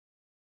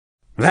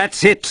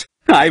That's it.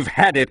 I've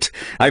had it.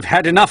 I've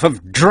had enough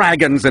of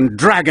dragons and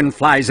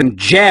dragonflies and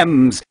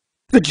gems.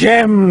 The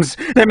gems,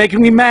 they're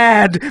making me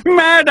mad.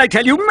 Mad, I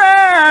tell you,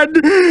 mad!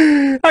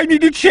 I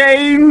need a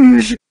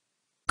change.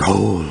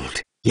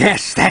 Gold.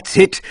 Yes, that's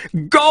it.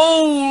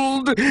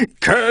 Gold!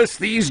 Curse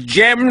these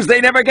gems,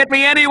 they never get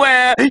me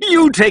anywhere.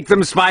 You take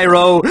them,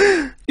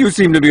 Spyro. You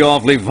seem to be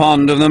awfully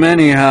fond of them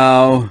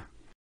anyhow.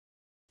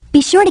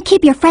 Be sure to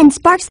keep your friend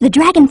Sparks the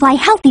Dragonfly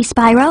healthy,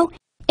 Spyro.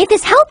 If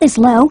his health is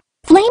low,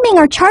 flaming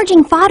or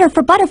charging fodder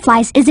for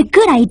butterflies is a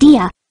good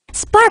idea.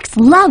 Sparks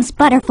loves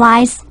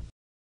butterflies.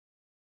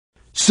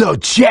 So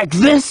check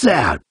this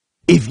out.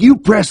 If you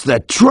press the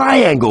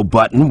triangle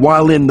button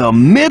while in the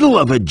middle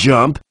of a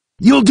jump,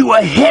 you'll do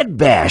a head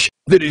bash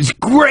that is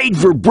great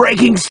for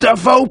breaking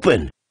stuff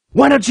open.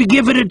 Why don't you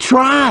give it a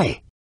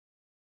try?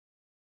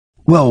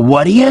 Well,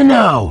 what do you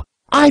know?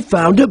 I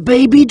found a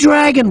baby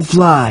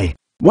dragonfly.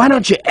 Why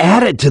don't you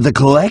add it to the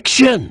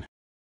collection?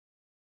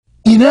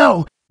 You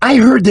know, I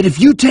heard that if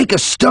you take a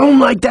stone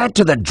like that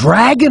to the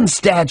dragon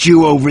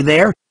statue over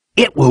there,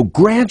 it will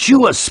grant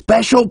you a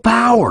special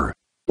power.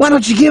 Why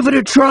don't you give it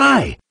a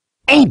try?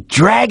 Ain't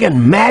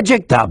dragon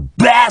magic the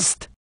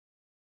best?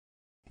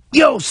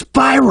 Yo,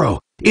 Spyro,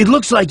 it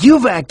looks like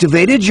you've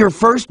activated your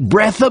first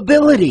breath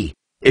ability.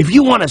 If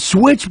you want to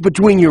switch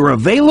between your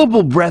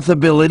available breath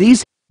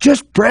abilities,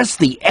 just press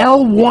the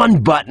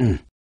L1 button.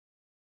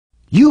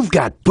 You've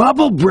got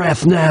bubble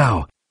breath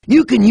now.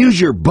 You can use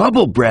your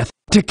bubble breath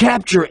to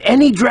capture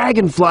any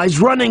dragonflies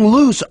running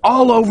loose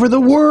all over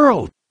the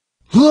world.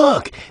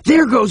 Look,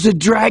 there goes a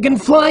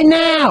dragonfly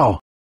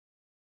now.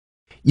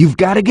 You've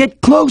got to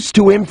get close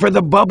to him for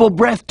the bubble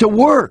breath to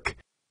work.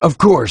 Of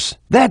course,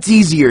 that's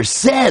easier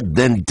said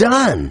than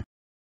done.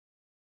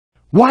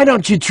 Why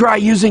don't you try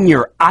using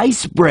your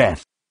ice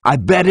breath? I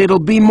bet it'll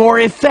be more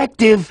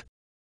effective.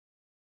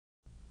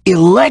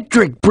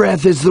 Electric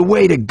breath is the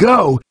way to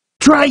go.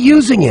 Try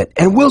using it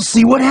and we'll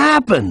see what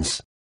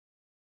happens.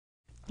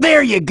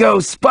 There you go,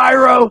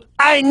 Spyro.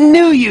 I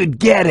knew you'd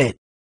get it.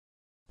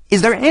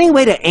 Is there any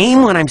way to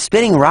aim when I'm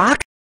spitting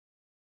rock?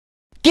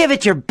 Give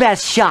it your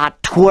best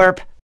shot, twerp.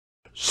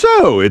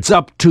 So it's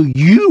up to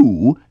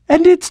you,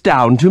 and it's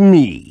down to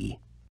me.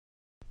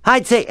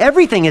 I'd say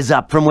everything is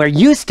up from where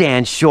you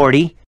stand,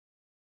 Shorty.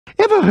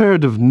 Ever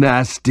heard of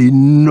Nasty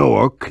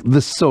Nork,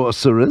 the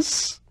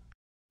sorceress?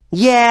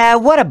 Yeah,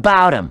 what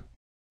about him?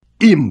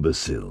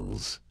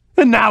 Imbeciles.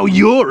 And now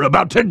you're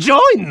about to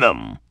join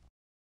them.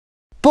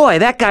 Boy,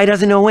 that guy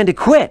doesn't know when to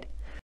quit.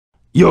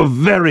 You're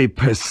very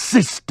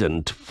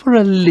persistent for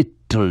a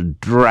little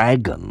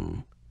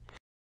dragon.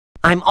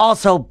 I'm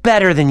also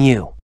better than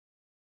you.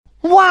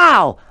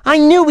 Wow! I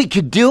knew we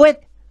could do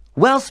it!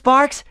 Well,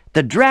 Sparks,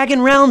 the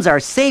Dragon Realms are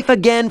safe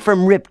again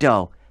from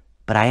Ripto.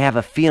 But I have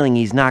a feeling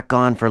he's not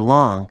gone for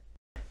long.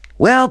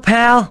 Well,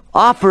 pal,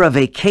 off for a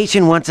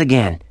vacation once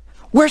again.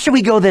 Where should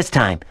we go this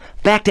time?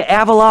 Back to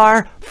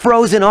Avalar?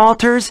 Frozen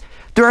Altars?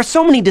 There are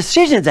so many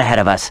decisions ahead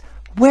of us.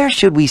 Where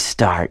should we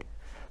start?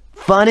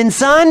 Fun and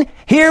Sun,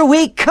 here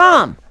we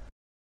come!